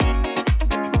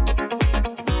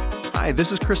Hi,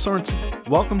 this is Chris Sorensen.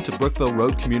 Welcome to Brookville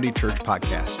Road Community Church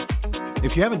Podcast.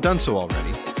 If you haven't done so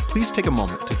already, please take a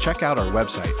moment to check out our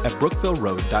website at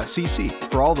brookvilleroad.cc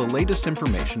for all the latest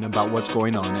information about what's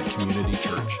going on at Community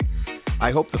Church. I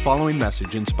hope the following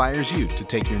message inspires you to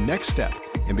take your next step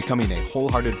in becoming a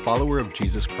wholehearted follower of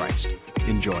Jesus Christ.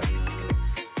 Enjoy.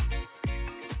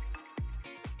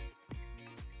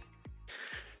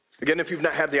 Again, if you've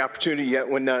not had the opportunity yet,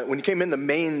 when you came in the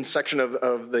main section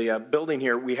of the building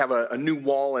here, we have a new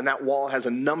wall, and that wall has a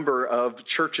number of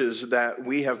churches that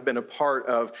we have been a part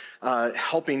of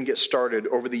helping get started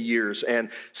over the years. And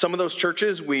some of those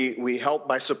churches we help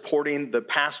by supporting the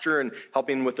pastor and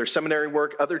helping with their seminary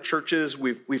work. Other churches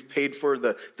we've paid for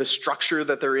the structure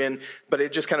that they're in, but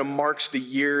it just kind of marks the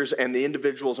years and the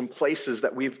individuals and places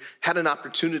that we've had an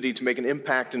opportunity to make an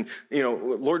impact. And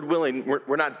Lord willing,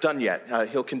 we're not done yet.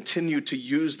 He'll continue to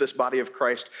use this body of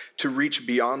Christ to reach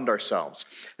beyond ourselves.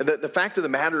 And the fact of the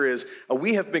matter is,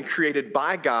 we have been created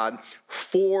by God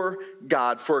for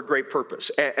a great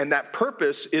purpose. And that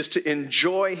purpose is to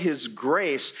enjoy His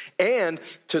grace and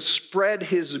to spread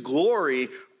His glory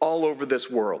all over this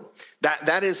world.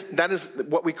 That is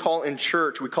what we call in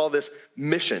church, we call this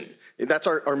mission. That's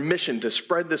our mission, to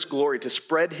spread this glory, to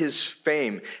spread His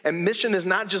fame. And mission is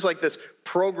not just like this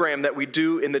program that we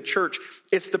do in the church.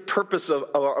 It's the purpose of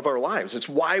our lives. It's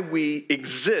why we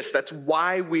exist. That's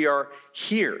why we are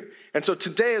here. And so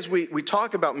today, as we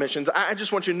talk about missions, I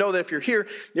just want you to know that if you're here,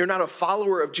 you're not a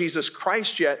follower of Jesus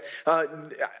Christ yet,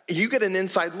 you get an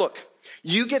inside look.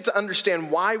 You get to understand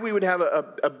why we would have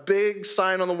a big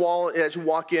sign on the wall as you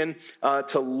walk in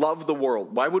to love the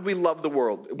world. Why would we love the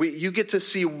world? You get to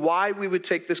see why we would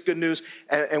take this good news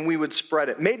and we would spread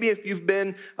it. Maybe if you've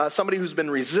been somebody who's been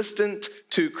resistant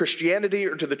to Christianity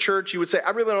or to the church, you would say,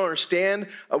 I really don't understand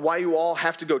why you all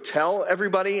have to go tell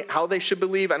everybody how they should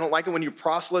believe. I don't like it when you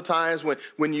proselytize,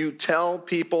 when you tell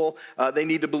people they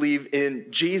need to believe in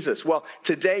Jesus. Well,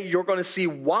 today you're going to see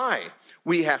why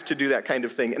we have to do that kind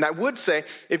of thing. And I would say,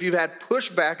 if you've had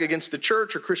pushback against the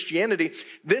church or Christianity,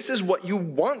 this is what you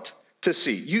want to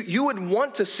see. You would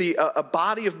want to see a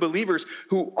body of believers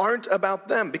who aren't about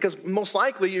them, because most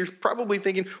likely you're probably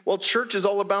thinking, well, church is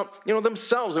all about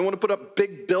themselves. They want to put up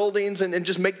big buildings and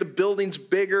just make the buildings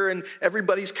bigger, and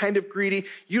everybody's kind of greedy.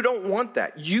 You don't want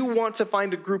that. You want to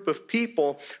find a group of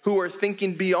people who are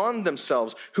thinking beyond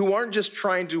themselves, who aren't just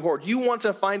trying to hoard. You want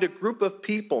to find a group of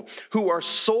people who are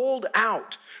sold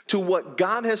out to what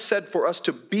God has said for us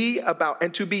to be about,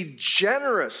 and to be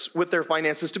generous with their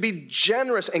finances, to be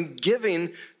generous and giving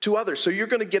to others. So you're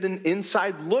going to get an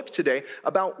inside look today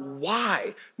about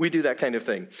why we do that kind of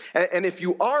thing. And if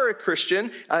you are a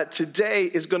Christian, today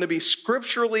is going to be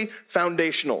scripturally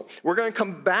foundational. We're going to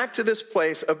come back to this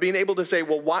place of being able to say,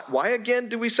 well, why again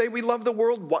do we say we love the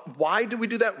world? Why do we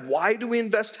do that? Why do we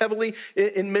invest heavily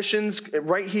in missions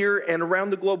right here and around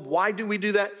the globe? Why do we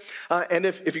do that? And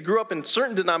if you grew up in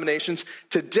certain denominations,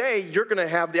 today you're going to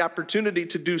have the opportunity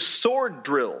to do sword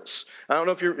drills. I don't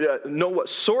know if you know what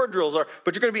sword drills are,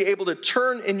 but you're going to be able to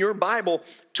turn in your Bible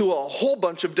to a whole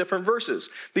bunch of different verses.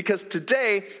 Because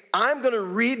today, I'm going to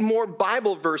read more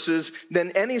Bible verses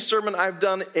than any sermon I've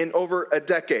done in over a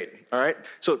decade. All right?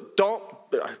 So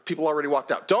people already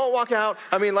walked out. Don't walk out.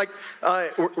 I mean,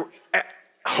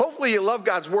 hopefully you love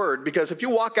God's word, because if you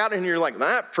walk out and you're like,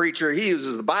 that preacher, he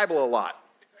uses the Bible a lot.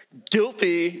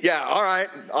 Guilty. Yeah, all right,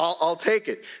 I'll take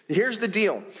it. Here's the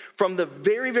deal. From the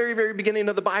very, very, very beginning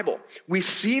of the Bible, we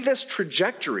see this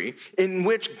trajectory in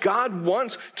which God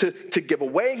wants to give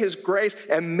away His grace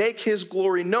and make His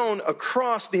glory known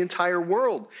across the entire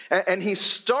world. And He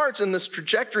starts in this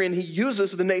trajectory, and He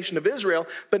uses the nation of Israel,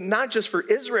 but not just for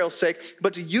Israel's sake,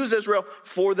 but to use Israel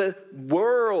for the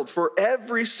world, for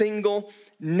every single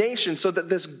nation, so that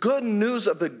this good news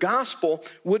of the gospel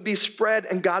would be spread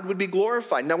and God would be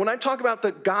glorified. Now, when I talk about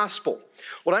the gospel,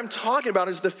 what I'm talking about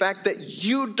is the fact that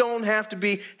you don't have to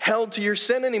be held to your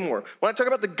sin anymore. When I talk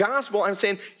about the gospel, I'm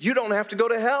saying you don't have to go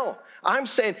to hell. I'm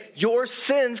saying your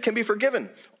sins can be forgiven.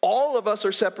 All of us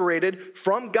are separated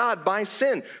from God by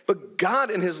sin, but God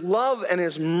in His love and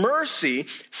His mercy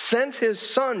sent His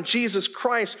Son, Jesus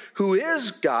Christ, who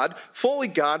is God,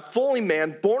 fully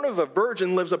man, born of a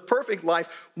virgin, lives a perfect life,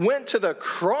 went to the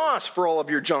cross for all of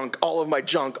your junk, all of my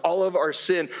junk, all of our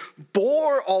sin,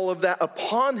 bore all of that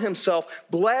upon Himself,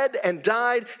 bled and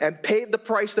died and paid the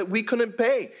price that we couldn't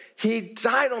pay. He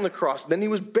died on the cross, then He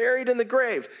was buried in the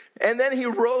grave, And then he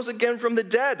rose again from the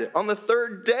dead on the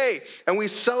third day. And we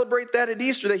celebrate that at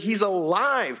Easter, that he's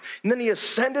alive. And then he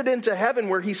ascended into heaven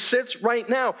where he sits right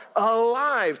now,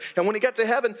 alive. And when he got to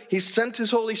heaven, he sent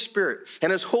his Holy Spirit.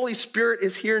 And his Holy Spirit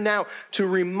is here now to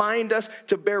remind us,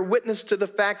 to bear witness to the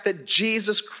fact that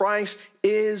Jesus Christ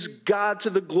is God to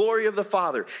the glory of the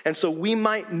Father. And so we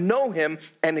might know him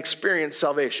and experience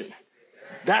salvation.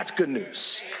 That's good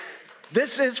news.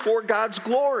 This is for God's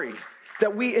glory,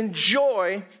 that we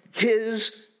enjoy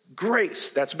his grace.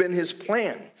 That's been his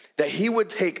plan, that he would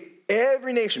take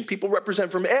every nation, people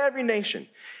represent from every nation.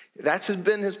 That's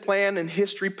been his plan in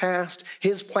history past,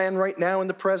 his plan right now in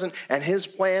the present, and his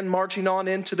plan marching on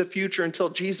into the future until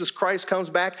Jesus Christ comes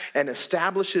back and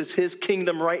establishes his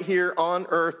kingdom right here on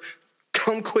earth.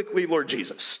 Come quickly, Lord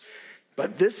Jesus.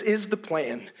 But this is the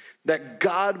plan, that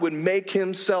God would make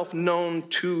himself known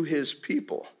to his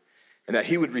people and that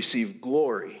he would receive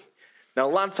glory. Now, a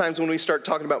lot of times when we start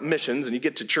talking about missions and you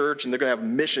get to church and they're going to have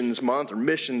missions month or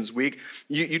missions week,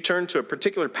 you turn to a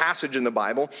particular passage in the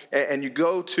Bible and you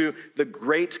go to the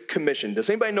Great Commission. Does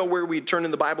anybody know where we turn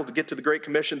in the Bible to get to the Great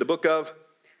Commission? The book of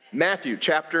Matthew,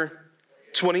 chapter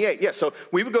 28. Yeah, so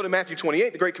we would go to Matthew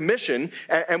 28, the Great Commission,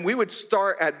 and we would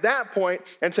start at that point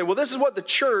and say, well, this is what the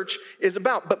church is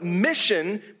about. But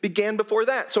mission began before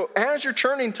that. So as you're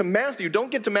turning to Matthew,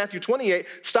 don't get to Matthew 28,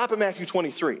 stop at Matthew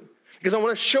 23. Because I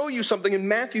want to show you something in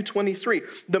Matthew 23.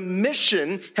 The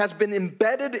mission has been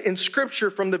embedded in Scripture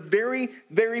from the very,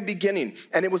 very beginning.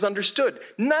 And it was understood,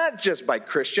 not just by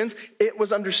Christians, it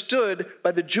was understood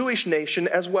by the Jewish nation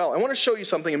as well. I want to show you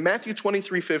something in Matthew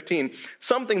 23:15,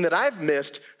 something that I've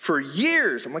missed for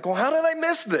years. I'm like, well, how did I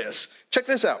miss this? Check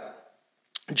this out.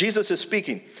 Jesus is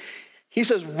speaking. He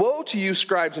says, woe to you,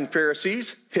 scribes and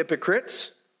Pharisees, hypocrites,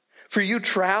 for you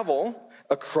travel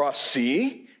across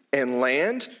sea and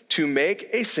land to make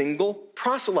a single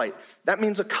proselyte. That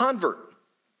means a convert.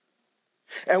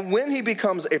 And when he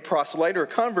becomes a proselyte or a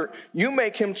convert, you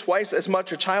make him twice as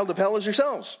much a child of hell as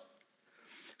yourselves.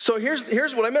 So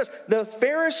here's what I missed. The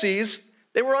Pharisees,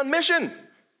 they were on mission.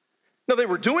 No, they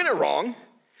were doing it wrong,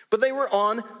 but they were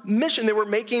on mission. They were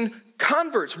making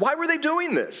converts. Why were they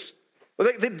doing this? Well,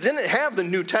 they didn't have the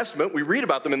New Testament. We read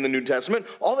about them in the New Testament.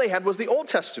 All they had was the Old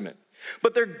Testament.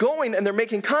 But they're going and they're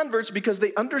making converts because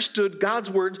they understood God's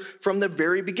words from the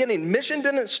very beginning. Mission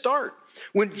didn't start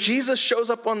when Jesus shows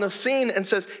up on the scene and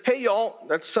says, hey, y'all,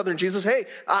 that's Southern Jesus. Hey,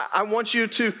 I want you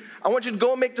to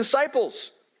go and make disciples.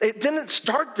 It didn't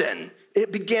start then.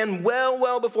 It began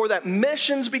well before that.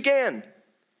 Missions began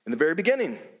in the very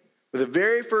beginning with the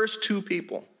very first two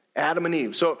people, Adam and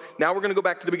Eve. So now we're going to go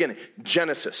back to the beginning,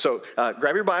 Genesis. So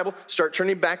grab your Bible, start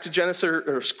turning back to Genesis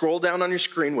or scroll down on your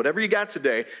screen, whatever you got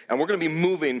today, and we're going to be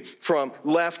moving from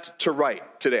left to right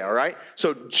today, all right?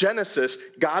 So Genesis,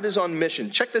 God is on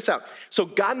mission. Check this out. So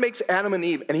God makes Adam and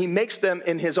Eve, and he makes them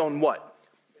in his own what?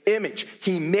 Image.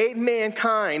 He made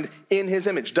mankind in his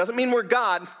image. Doesn't mean we're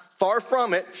God. Far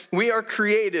from it. We are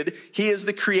created. He is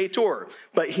the creator.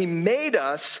 But he made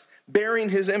us bearing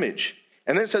his image.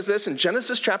 And then it says this in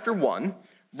Genesis chapter 1,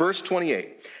 verse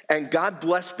 28. And God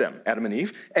blessed them, Adam and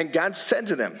Eve, and God said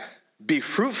to them, be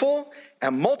fruitful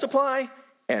and multiply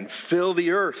and fill the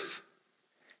earth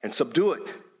and subdue it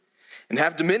and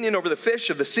have dominion over the fish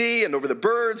of the sea and over the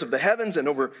birds of the heavens and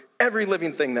over every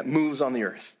living thing that moves on the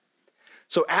earth.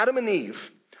 So Adam and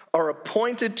Eve are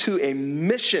appointed to a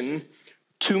mission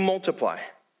to multiply.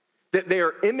 That they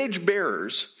are image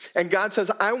bearers, and God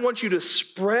says, I want you to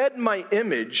spread my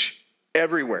image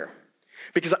everywhere.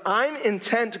 Because I'm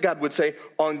intent, God would say,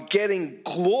 on getting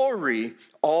glory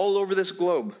all over this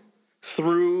globe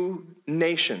through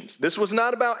nations. This was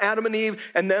not about Adam and Eve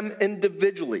and them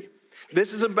individually.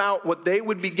 This is about what they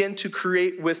would begin to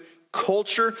create with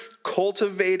culture,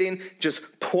 cultivating, just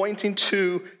pointing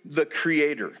to the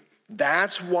Creator.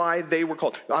 That's why they were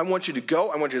called. I want you to go.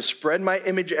 I want you to spread my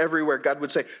image everywhere, God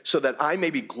would say, so that I may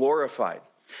be glorified.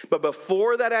 But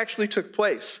before that actually took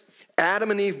place,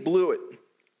 Adam and Eve blew it.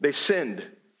 They sinned.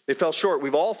 They fell short.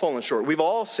 We've all fallen short. We've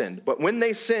all sinned. But when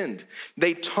they sinned,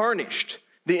 they tarnished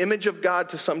the image of God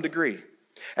to some degree.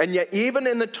 And yet, even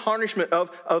in the tarnishment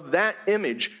of that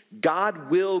image, God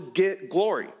will get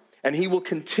glory. And he will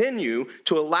continue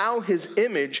to allow his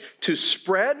image to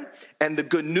spread and the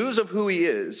good news of who he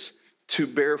is to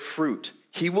bear fruit.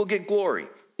 He will get glory,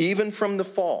 even from the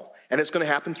fall. And it's going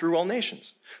to happen through all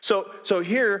nations. So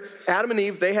here, Adam and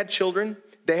Eve, they had children.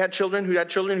 They had children who had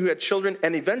children who had children.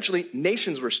 And eventually,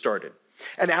 nations were started.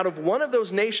 And out of one of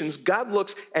those nations, God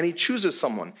looks and he chooses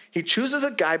someone. He chooses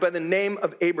a guy by the name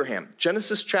of Abraham.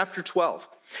 Genesis chapter 12.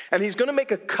 And he's going to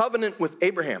make a covenant with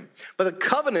Abraham. But the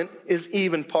covenant is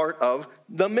even part of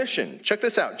the mission. Check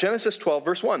this out. Genesis 12,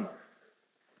 verse 1.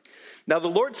 Now the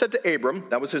Lord said to Abram,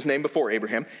 that was his name before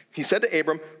Abraham, he said to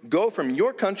Abram, go from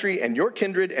your country and your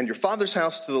kindred and your father's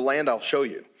house to the land I'll show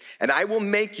you. And I will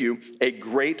make you a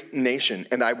great nation,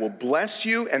 and I will bless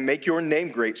you and make your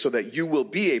name great so that you will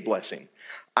be a blessing.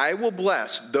 I will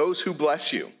bless those who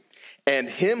bless you, and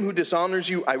him who dishonors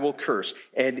you I will curse.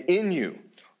 And in you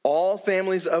all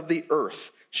families of the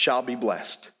earth shall be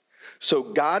blessed. So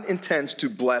God intends to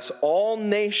bless all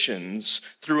nations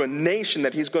through a nation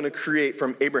that he's going to create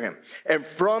from Abraham. And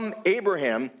from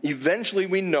Abraham, eventually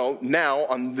we know now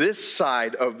on this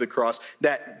side of the cross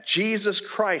that Jesus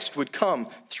Christ would come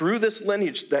through this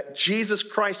lineage, that Jesus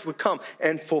Christ would come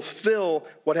and fulfill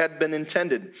what had been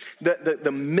intended.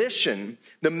 The mission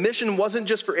wasn't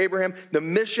just for Abraham. The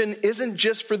mission isn't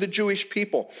just for the Jewish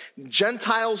people.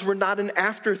 Gentiles were not an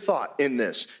afterthought in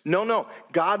this. No.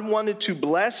 God wanted to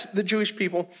bless the Jewish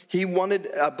people. He wanted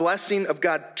a blessing of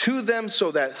God to them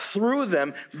so that through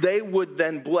them they would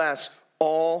then bless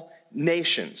all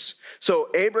nations. So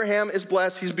Abraham is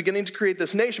blessed. He's beginning to create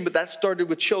this nation, but that started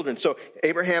with children. So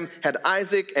Abraham had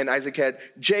Isaac, and Isaac had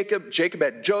Jacob. Jacob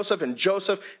had Joseph, and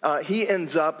Joseph, he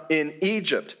ends up in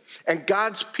Egypt. And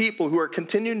God's people who are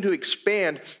continuing to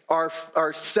expand are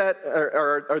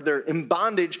they're in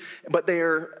bondage, but they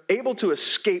are able to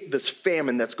escape this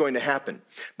famine that's going to happen.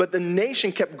 But the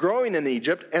nation kept growing in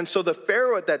Egypt, and so the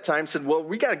Pharaoh at that time said, well,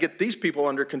 we got to get these people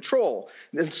under control.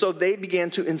 And so they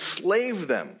began to enslave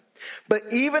them. But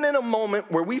even in a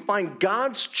moment where we find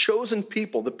God's chosen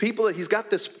people, the people that he's got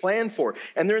this plan for,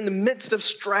 and they're in the midst of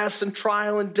stress and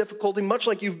trial and difficulty, much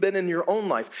like you've been in your own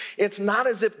life, it's not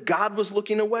as if God was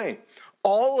looking away.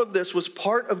 All of this was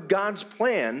part of God's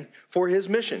plan for his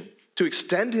mission, to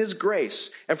extend his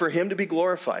grace and for him to be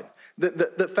glorified.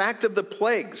 The fact of the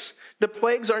plagues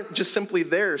aren't just simply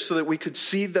there so that we could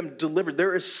see them delivered.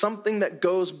 There is something that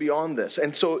goes beyond this.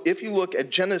 And so if you look at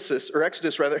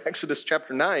Exodus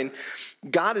chapter 9,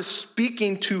 God is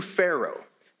speaking to Pharaoh.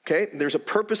 Okay, there's a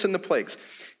purpose in the plagues.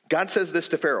 God says this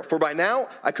to Pharaoh, for by now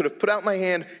I could have put out my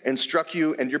hand and struck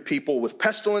you and your people with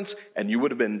pestilence, and you would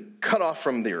have been cut off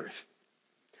from the earth.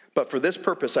 But for this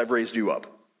purpose I've raised you up.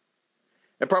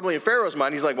 And probably in Pharaoh's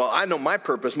mind, he's like, well, I know my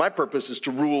purpose. My purpose is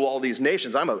to rule all these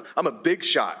nations. I'm a big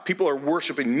shot. People are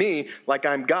worshiping me like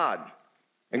I'm God.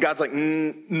 And God's like,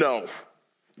 no,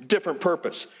 different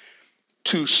purpose.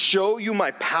 To show you my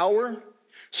power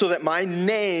so that my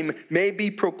name may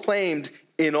be proclaimed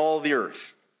in all the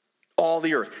earth. All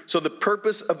the earth. So the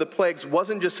purpose of the plagues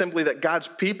wasn't just simply that God's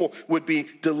people would be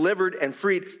delivered and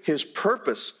freed. His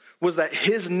purpose was that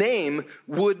his name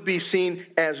would be seen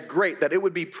as great, that it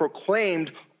would be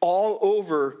proclaimed all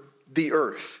over the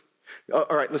earth. All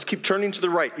right, let's keep turning to the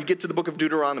right. You get to the book of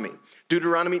Deuteronomy.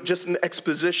 Deuteronomy, just an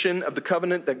exposition of the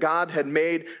covenant that God had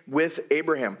made with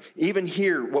Abraham. Even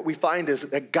here, what we find is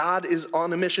that God is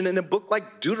on a mission in a book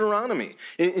like Deuteronomy.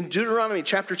 In Deuteronomy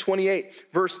chapter 28,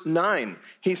 verse 9,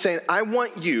 he's saying, I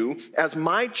want you as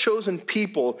my chosen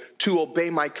people to obey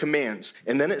my commands.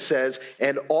 And then it says,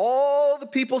 and all the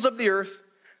peoples of the earth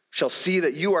shall see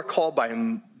that you are called by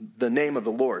the name of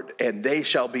the Lord, and they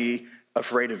shall be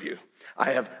afraid of you.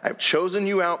 I have chosen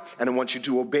you out, and I want you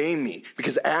to obey me.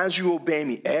 Because as you obey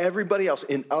me, everybody else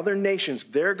in other nations,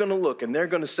 they're going to look and they're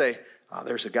going to say,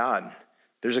 there's a God.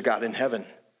 There's a God in heaven.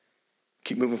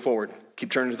 Keep moving forward.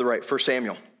 Keep turning to the right. 1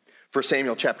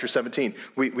 Samuel chapter 17.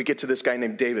 We get to this guy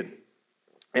named David.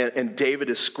 And David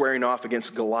is squaring off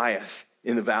against Goliath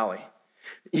in the valley.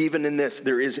 Even in this,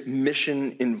 there is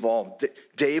mission involved.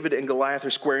 David and Goliath are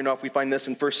squaring off. We find this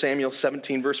in 1 Samuel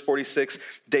 17, verse 46.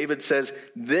 David says,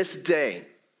 this day,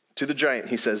 to the giant,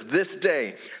 he says, this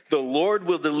day, the Lord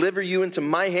will deliver you into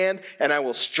my hand, and I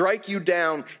will strike you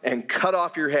down and cut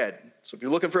off your head. So if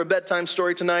you're looking for a bedtime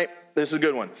story tonight, this is a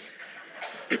good one.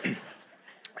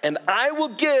 And I will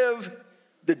give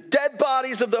the dead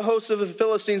bodies of the hosts of the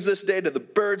Philistines this day to the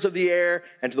birds of the air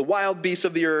and to the wild beasts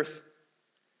of the earth,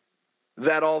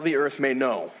 that all the earth may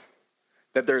know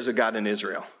that there is a God in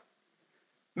Israel.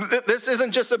 This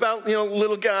isn't just about,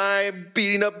 little guy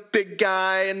beating up big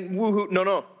guy and woohoo.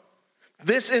 No.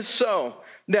 This is so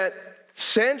that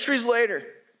centuries later,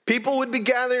 people would be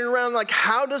gathering around like,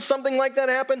 how does something like that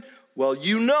happen? Well,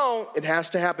 it has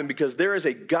to happen because there is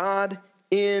a God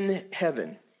in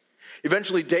heaven.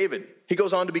 Eventually, David, he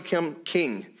goes on to become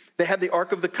king. They had the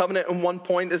Ark of the Covenant at one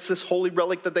point. It's this holy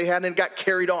relic that they had, and it got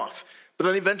carried off. But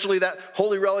then eventually that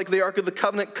holy relic, the Ark of the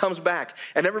Covenant, comes back.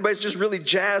 And everybody's just really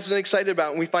jazzed and excited about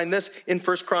it. And we find this in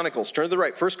 1 Chronicles. Turn to the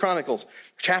right. 1 Chronicles,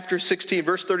 chapter 16,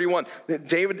 verse 31.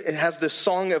 David has this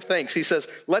song of thanks. He says,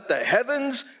 let the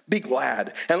heavens be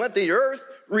glad, and let the earth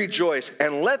rejoice,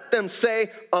 and let them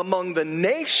say, among the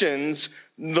nations,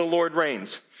 the Lord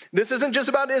reigns. This isn't just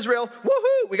about Israel.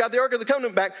 Woohoo, we got the Ark of the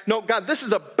Covenant back. No, God, this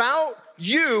is about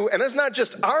you, and it's not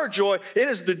just our joy. It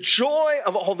is the joy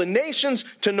of all the nations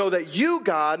to know that you,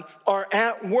 God, are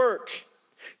at work.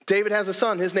 David has a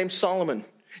son. His name's Solomon.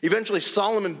 Eventually,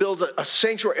 Solomon builds a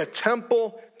sanctuary, a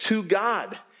temple to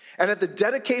God. And at the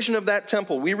dedication of that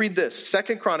temple, we read this,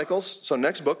 2 Chronicles, so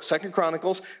next book, 2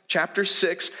 Chronicles, chapter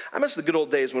 6. I miss the good old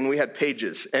days when we had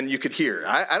pages and you could hear.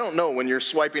 I don't know when you're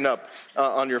swiping up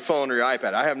on your phone or your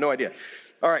iPad. I have no idea.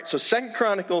 All right, so 2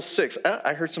 Chronicles 6.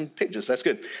 I heard some pages. That's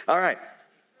good. All right.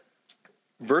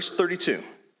 Verse 32.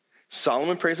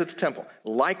 Solomon prays at the temple.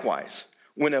 Likewise,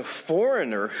 when a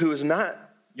foreigner who is not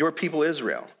your people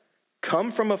Israel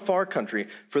come from a far country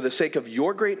for the sake of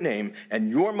your great name and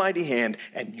your mighty hand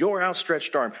and your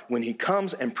outstretched arm, when he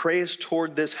comes and prays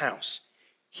toward this house,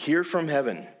 hear from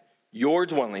heaven your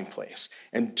dwelling place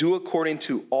and do according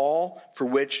to all for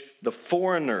which the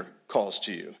foreigner calls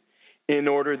to you, in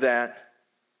order that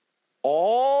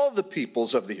all the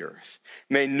peoples of the earth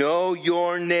may know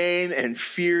your name and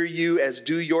fear you as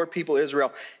do your people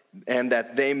Israel, and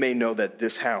that they may know that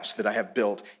this house that I have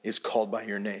built is called by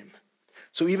your name.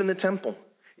 So even the temple,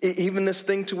 even this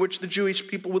thing to which the Jewish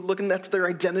people would look, and that's their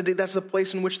identity, that's the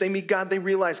place in which they meet God, they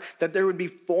realize that there would be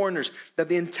foreigners, that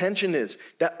the intention is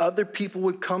that other people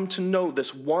would come to know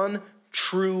this one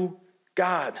true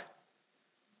God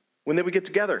when they would get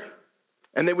together.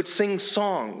 And they would sing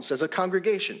songs as a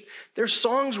congregation. Their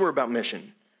songs were about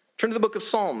mission. Turn to the book of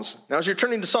Psalms. Now, as you're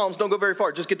turning to Psalms, don't go very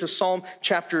far. Just get to Psalm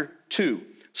chapter 2.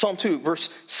 Psalm 2, verse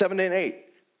 7 and 8.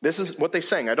 This is what they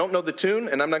sang. I don't know the tune,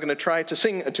 and I'm not going to try to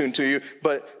sing a tune to you,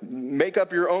 but make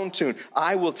up your own tune.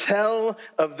 I will tell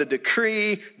of the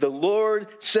decree the Lord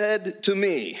said to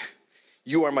me,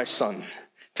 you are my son.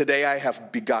 Today I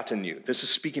have begotten you. This is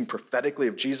speaking prophetically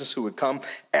of Jesus who would come.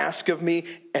 Ask of me,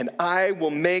 and I will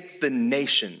make the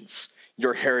nations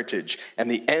your heritage,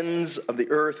 and the ends of the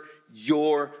earth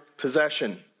your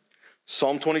possession.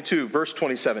 Psalm 22, verse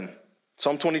 27.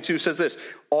 Psalm 22 says this,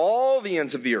 all the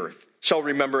ends of the earth shall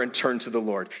remember and turn to the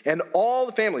Lord, and all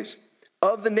the families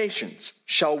of the nations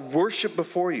shall worship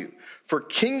before you. For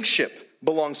kingship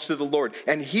belongs to the Lord,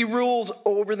 and he rules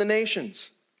over the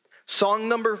nations. Song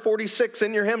number 46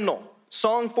 in your hymnal.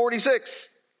 Song 46,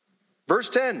 verse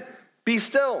 10. Be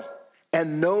still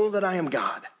and know that I am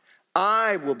God.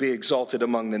 I will be exalted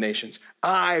among the nations.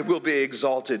 I will be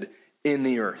exalted in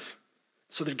the earth.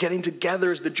 So they're getting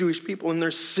together as the Jewish people, and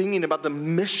they're singing about the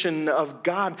mission of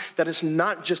God, that it's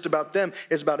not just about them.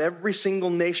 It's about every single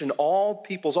nation, all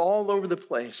peoples, all over the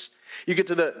place. You get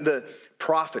to the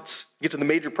prophets. You get to the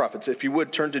major prophets. If you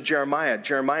would, turn to Jeremiah.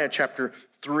 Jeremiah chapter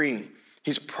 3.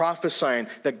 He's prophesying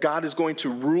that God is going to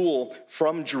rule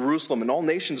from Jerusalem, and all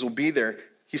nations will be there.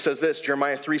 He says this,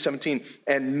 Jeremiah 3:17,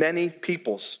 and many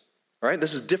peoples. All right,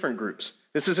 this is different groups.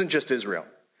 This isn't just Israel.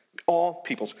 All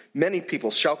peoples, many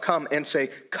peoples shall come and say,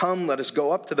 come, let us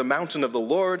go up to the mountain of the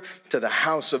Lord, to the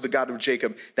house of the God of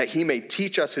Jacob, that he may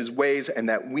teach us his ways and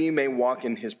that we may walk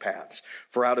in his paths.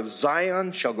 For out of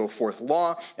Zion shall go forth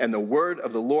law and the word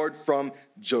of the Lord from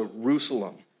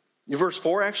Jerusalem. Verse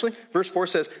 4, actually, verse 4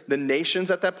 says the nations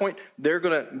at that point, they're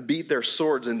going to beat their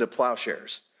swords into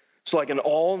plowshares. So like in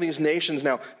all these nations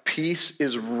now, peace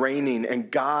is reigning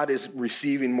and God is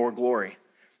receiving more glory.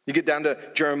 You get down to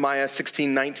Jeremiah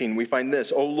 16:19, we find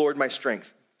this, O Lord, my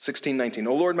strength. 16:19,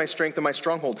 O Lord, my strength and my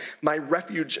stronghold, my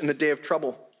refuge in the day of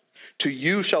trouble. To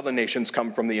you shall the nations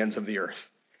come from the ends of the earth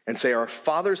and say, our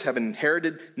fathers have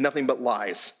inherited nothing but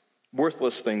lies,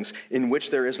 worthless things in which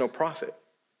there is no profit.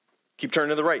 Keep turning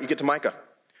to the right, you get to Micah.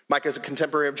 Micah is a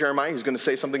contemporary of Jeremiah. He's going to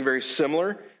say something very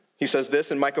similar. He says this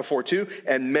in Micah 4:2,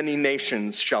 and many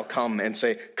nations shall come and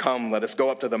say, come, let us go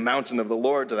up to the mountain of the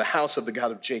Lord, to the house of the God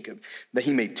of Jacob, that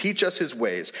he may teach us his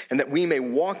ways, and that we may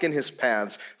walk in his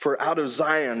paths. For out of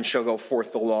Zion shall go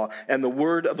forth the law, and the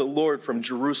word of the Lord from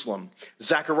Jerusalem.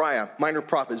 Zechariah, minor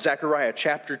prophet, Zechariah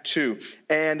chapter 2,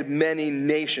 and many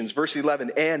nations, verse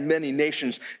 11, and many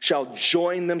nations shall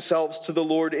join themselves to the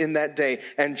Lord in that day,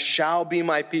 and shall be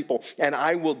my people, and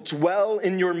I will dwell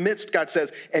in your midst, God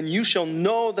says, and you shall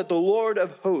know that the Lord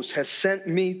of hosts has sent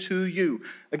me to you.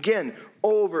 Again,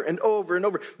 over and over and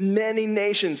over. Many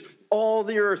nations, all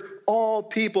the earth, all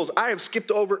peoples. I have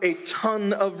skipped over a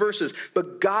ton of verses,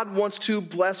 but God wants to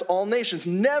bless all nations.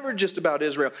 Never just about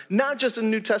Israel, not just in the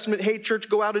New Testament, hey, church,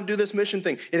 go out and do this mission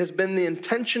thing. It has been the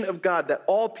intention of God that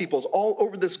all peoples all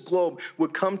over this globe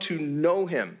would come to know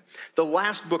him. The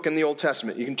last book in the Old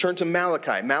Testament, you can turn to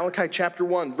Malachi chapter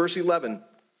 1, verse 11.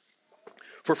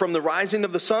 For from the rising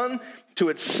of the sun to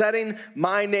its setting,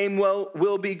 my name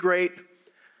will be great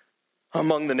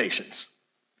among the nations.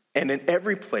 And in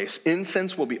every place,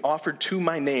 incense will be offered to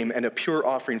my name, and a pure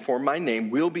offering for my name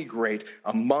will be great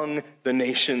among the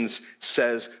nations,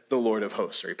 says the Lord of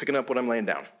hosts. Are you picking up what I'm laying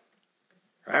down?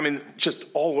 I mean, just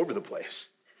all over the place.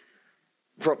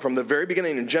 From the very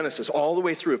beginning in Genesis all the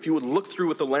way through, if you would look through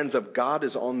with the lens of God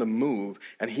is on the move,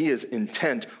 and he is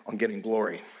intent on getting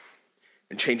glory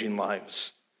and changing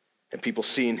lives and people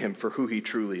seeing him for who he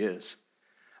truly is.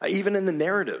 Even in the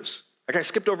narratives. Like I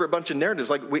skipped over a bunch of narratives.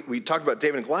 Like we talked about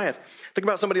David and Goliath. Think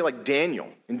about somebody like Daniel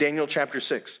in Daniel chapter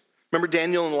 6. Remember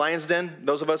Daniel in the lion's den?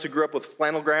 Those of us who grew up with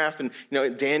flannel graph and,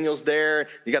 Daniel's there.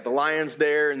 You got the lions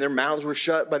there and their mouths were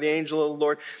shut by the angel of the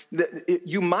Lord.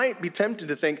 You might be tempted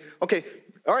to think, okay,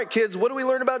 all right, kids, what do we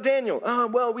learn about Daniel?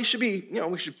 Well, we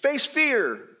should face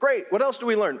fear. Great. What else do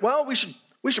we learn? Well, we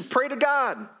should pray to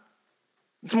God.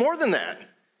 It's more than that.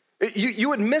 You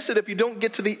would miss it if you don't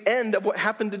get to the end of what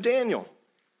happened to Daniel.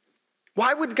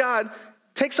 Why would God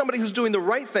take somebody who's doing the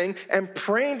right thing and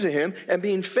praying to him and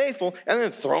being faithful and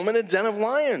then throw him in a den of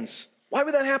lions? Why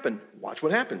would that happen? Watch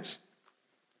what happens.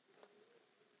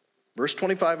 Verse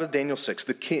 25 of Daniel 6,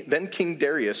 then King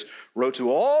Darius wrote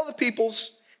to all the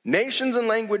peoples, nations, and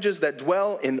languages that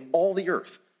dwell in all the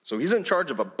earth. So he's in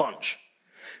charge of a bunch.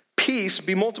 Peace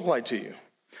be multiplied to you.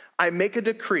 I make a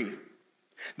decree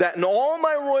that in all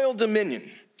my royal dominion,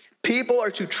 people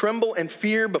are to tremble and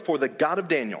fear before the God of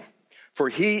Daniel. For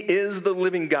he is the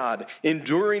living God,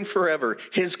 enduring forever.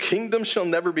 His kingdom shall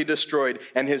never be destroyed,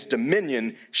 and his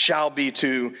dominion shall be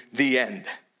to the end.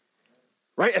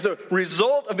 Right? As a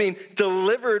result of being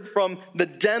delivered from the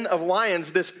den of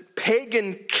lions, this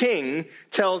pagan king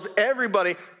tells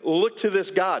everybody, look to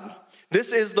this God.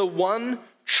 This is the one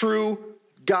true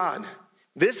God.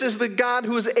 This is the God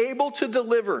who is able to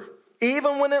deliver,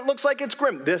 even when it looks like it's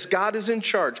grim. This God is in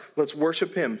charge. Let's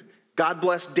worship him. God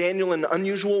blessed Daniel in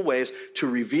unusual ways to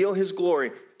reveal his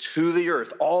glory to the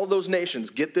earth. All those nations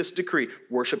get this decree.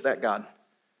 Worship that God.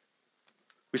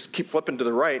 We keep flipping to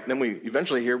the right, and then we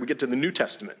get to the New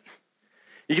Testament.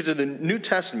 You get to the New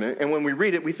Testament, and when we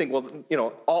read it, we think,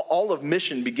 well, all of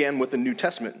mission began with the New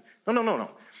Testament.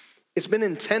 No. It's been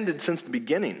intended since the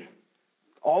beginning,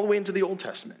 all the way into the Old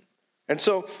Testament. And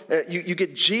so you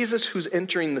get Jesus who's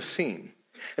entering the scene.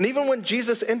 And even when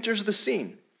Jesus enters the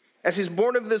scene, as he's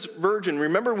born of this virgin,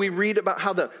 remember we read about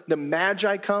how the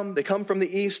Magi come. They come from the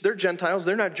east. They're Gentiles.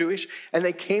 They're not Jewish. And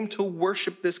they came to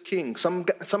worship this king.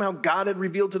 Somehow God had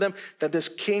revealed to them that this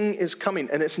king is coming.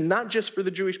 And it's not just for the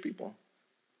Jewish people.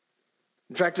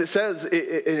 In fact, it says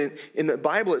in the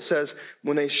Bible, it says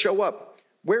when they show up,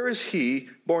 where is he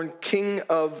born king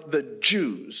of the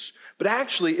Jews? But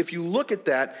actually, if you look at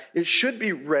that, it should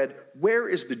be read, where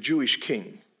is the Jewish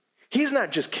king? He's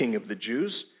not just king of the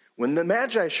Jews. When the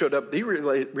Magi showed up, they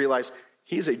realized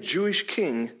he's a Jewish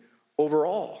king over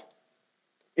all.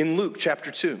 In Luke chapter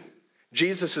 2,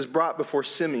 Jesus is brought before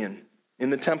Simeon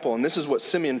in the temple, and this is what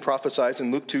Simeon prophesies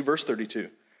in Luke 2, verse 32.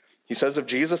 He says of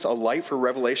Jesus, a light for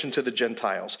revelation to the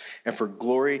Gentiles and for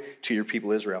glory to your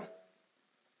people Israel.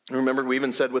 Remember, we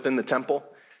even said within the temple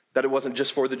that it wasn't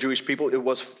just for the Jewish people, it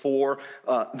was for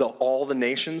all the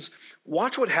nations.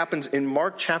 Watch what happens in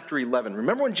Mark chapter 11.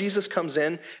 Remember when Jesus comes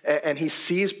in and he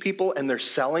sees people and they're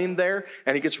selling there,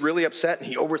 and he gets really upset and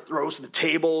he overthrows the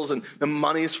tables and the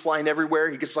money's flying everywhere.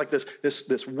 He gets like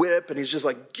this whip and he's just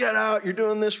like, get out, you're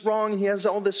doing this wrong. He has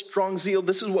all this strong zeal.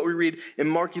 This is what we read in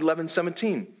Mark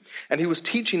 11:17. And he was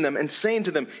teaching them and saying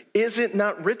to them, is it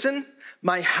not written,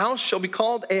 my house shall be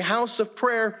called a house of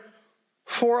prayer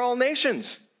for all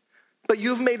nations? But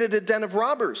you've made it a den of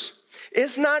robbers.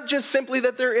 It's not just simply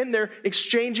that they're in there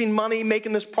exchanging money,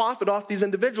 making this profit off these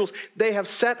individuals. They have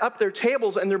set up their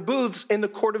tables and their booths in the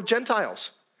court of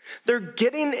Gentiles. They're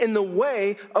getting in the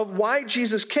way of why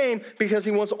Jesus came, because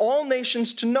he wants all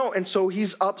nations to know. And so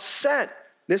he's upset.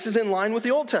 This is in line with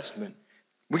the Old Testament.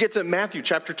 We get to Matthew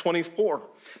chapter 24.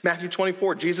 Matthew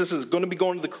 24, Jesus is going to be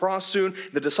going to the cross soon.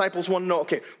 The disciples want to know,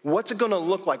 okay, what's it going to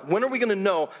look like? When are we going to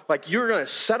know, like, you're going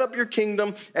to set up your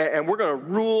kingdom and we're going to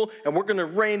rule and we're going to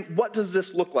reign? What does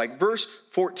this look like? Verse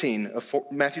 14 of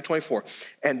Matthew 24.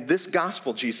 And this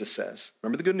gospel, Jesus says,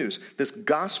 remember the good news, this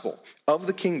gospel of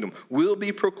the kingdom will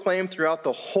be proclaimed throughout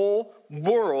the whole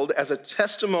world as a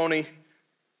testimony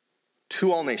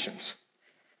to all nations.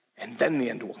 and then the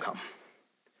end will come.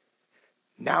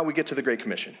 Now we get to the Great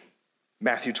Commission.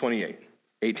 Matthew 28,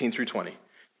 18 through 20.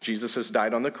 Jesus has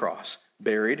died on the cross,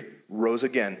 buried, rose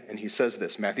again. And he says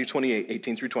this, Matthew 28,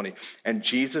 18 through 20. And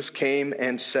Jesus came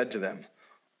and said to them,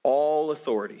 all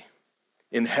authority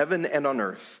in heaven and on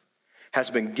earth has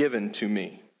been given to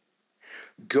me.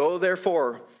 Go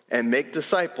therefore and make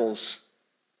disciples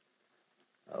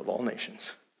of all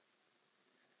nations.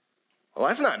 Well,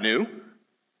 that's not new.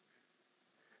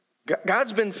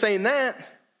 God's been saying that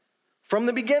from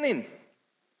the beginning.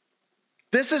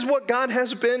 This is what God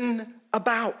has been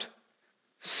about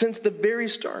since the very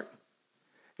start.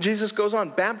 Jesus goes on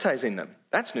baptizing them.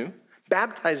 That's new.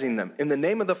 Baptizing them in the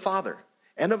name of the Father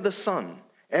and of the Son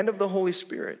and of the Holy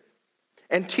Spirit.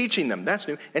 And teaching them. That's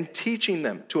new. And teaching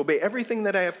them to obey everything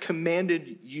that I have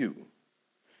commanded you.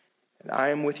 And I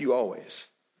am with you always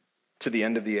to the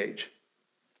end of the age.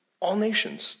 All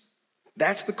nations.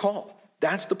 That's the call.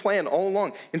 That's the plan all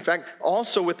along. In fact,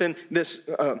 also within this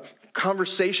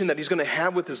conversation that he's going to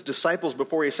have with his disciples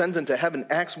before he ascends into heaven,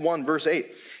 Acts 1, verse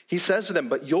 8, he says to them,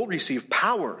 but you'll receive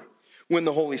power when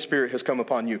the Holy Spirit has come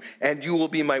upon you, and you will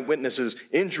be my witnesses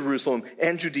in Jerusalem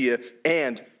and Judea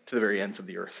and to the very ends of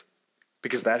the earth.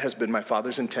 Because that has been my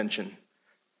Father's intention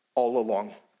all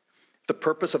along. The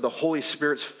purpose of the Holy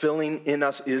Spirit's filling in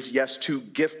us is, yes, to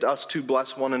gift us to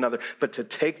bless one another, but to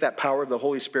take that power of the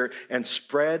Holy Spirit and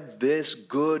spread this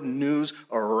good news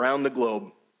around the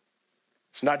globe.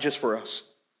 It's not just for us.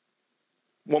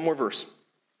 One more verse.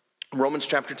 Romans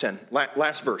chapter 10,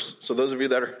 last verse. So those of you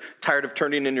that are tired of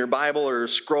turning in your Bible or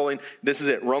scrolling, this is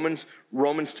it.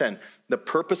 Romans 10. The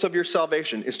purpose of your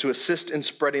salvation is to assist in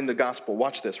spreading the gospel.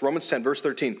 Watch this. Romans 10, verse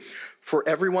 13. For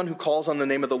everyone who calls on the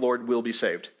name of the Lord will be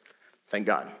saved. Thank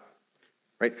God.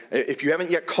 Right? If you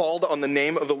haven't yet called on the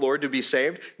name of the Lord to be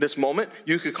saved, this moment,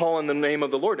 you could call on the name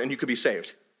of the Lord and you could be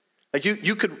saved. Like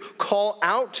you could call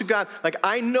out to God. Like,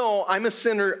 I know I'm a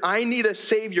sinner. I need a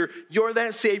Savior. You're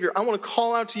that Savior. I want to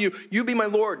call out to you. You be my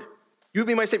Lord. You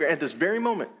be my Savior. And at this very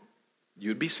moment,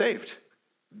 you'd be saved.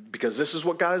 Because this is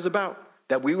what God is about.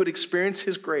 That we would experience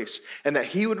his grace and that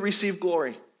he would receive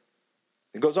glory.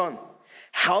 It goes on.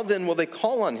 How then will they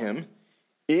call on him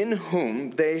in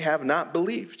whom they have not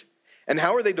believed? And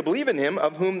how are they to believe in him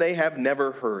of whom they have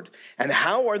never heard? And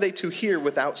how are they to hear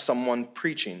without someone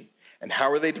preaching? And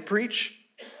how are they to preach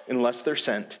unless they're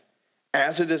sent?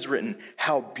 As it is written,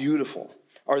 how beautiful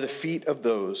are the feet of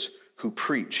those who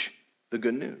preach the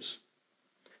good news.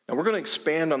 Now we're going to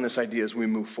expand on this idea as we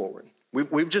move forward.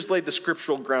 We've just laid the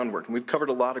scriptural groundwork, and we've covered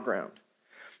a lot of ground.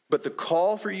 But the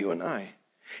call for you and I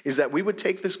is that we would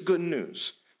take this good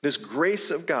news, this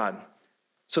grace of God,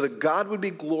 so that God would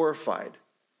be glorified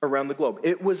around the globe.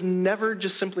 It was never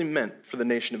just simply meant for the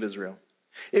nation of Israel.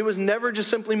 It was never just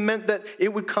simply meant that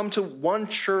it would come to one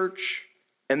church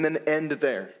and then end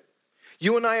there.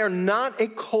 You and I are not a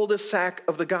cul-de-sac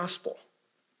of the gospel.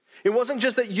 It wasn't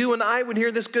just that you and I would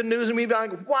hear this good news and we'd be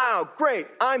like, wow, great,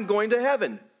 I'm going to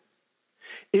heaven.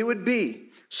 It would be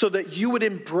so that you would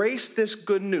embrace this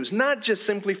good news, not just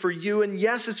simply for you, and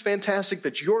yes, it's fantastic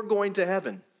that you're going to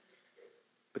heaven,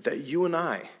 but that you and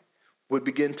I would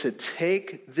begin to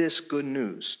take this good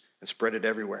news and spread it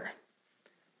everywhere.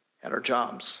 At our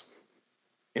jobs,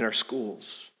 in our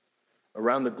schools,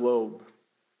 around the globe,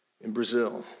 in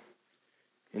Brazil,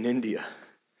 in India.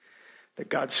 That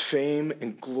God's fame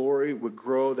and glory would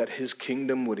grow, that his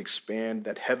kingdom would expand,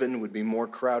 that heaven would be more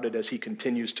crowded as he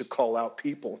continues to call out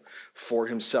people for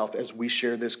himself as we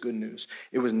share this good news.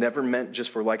 It was never meant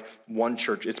just for like one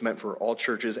church. It's meant for all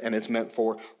churches, and it's meant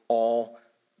for all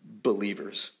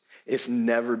believers. It's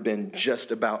never been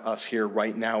just about us here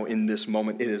right now in this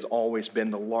moment. It has always been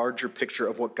the larger picture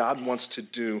of what God wants to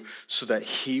do so that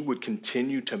he would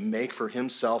continue to make for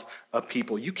himself a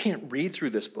people. You can't read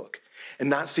through this book and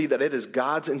not see that it is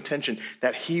God's intention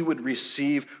that he would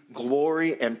receive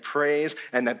glory and praise,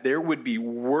 and that there would be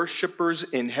worshipers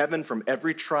in heaven from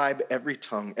every tribe, every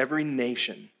tongue, every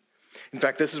nation. In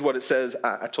fact, this is what it says.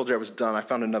 I told you I was done. I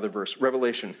found another verse.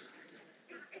 Revelation.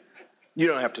 You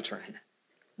don't have to turn here.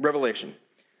 Revelation,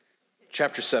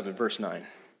 chapter 7, verse 9,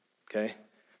 okay?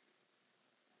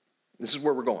 This is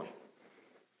where we're going.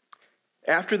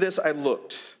 After this I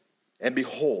looked, and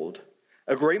behold,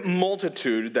 a great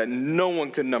multitude that no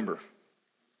one could number.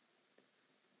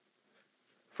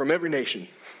 From every nation.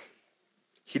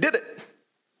 He did it.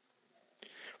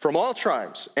 From all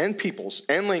tribes and peoples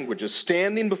and languages,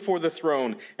 standing before the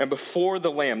throne and before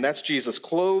the Lamb, that's Jesus,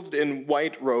 clothed in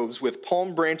white robes with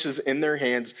palm branches in their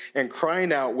hands, and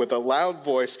crying out with a loud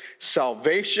voice,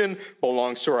 salvation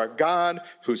belongs to our God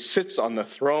who sits on the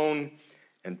throne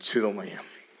and to the Lamb.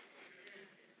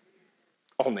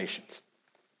 All nations.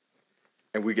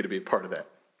 and we get to be a part of that.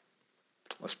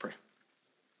 Let's pray.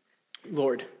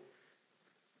 Lord,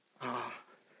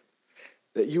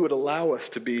 that you would allow us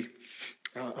to be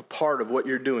a part of what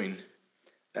you're doing.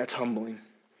 That's humbling.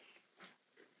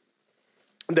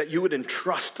 That you would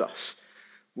entrust us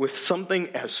with something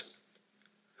as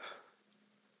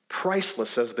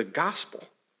priceless as the gospel.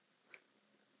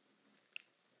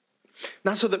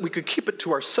 Not so that we could keep it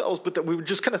to ourselves, but that we would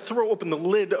just kind of throw open the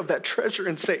lid of that treasure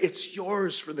and say, it's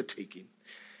yours for the taking.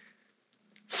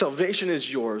 Salvation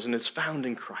is yours, and it's found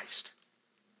in Christ.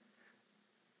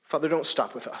 Father, don't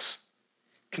stop with us.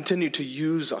 Continue to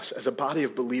use us as a body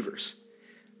of believers,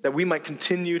 that we might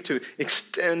continue to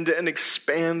extend and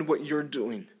expand what you're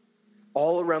doing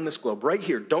all around this globe, right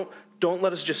here. Don't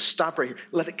let us just stop right here.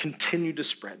 Let it continue to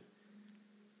spread.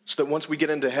 So that once we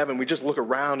get into heaven, we just look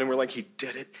around and we're like, he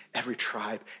did it. Every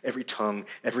tribe, every tongue,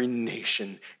 every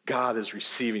nation, God is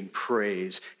receiving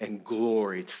praise and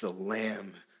glory to the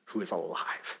Lamb who is alive.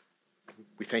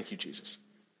 We thank you, Jesus.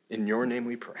 In your name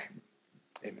we pray.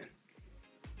 Amen.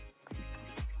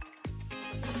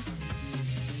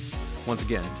 Once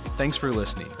again, thanks for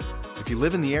listening. If you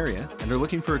live in the area and are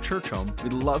looking for a church home,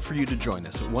 we'd love for you to join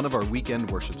us at one of our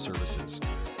weekend worship services.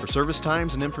 For service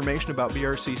times and information about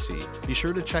BRCC, be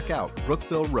sure to check out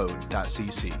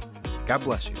brookvilleroad.cc. God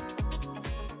bless you.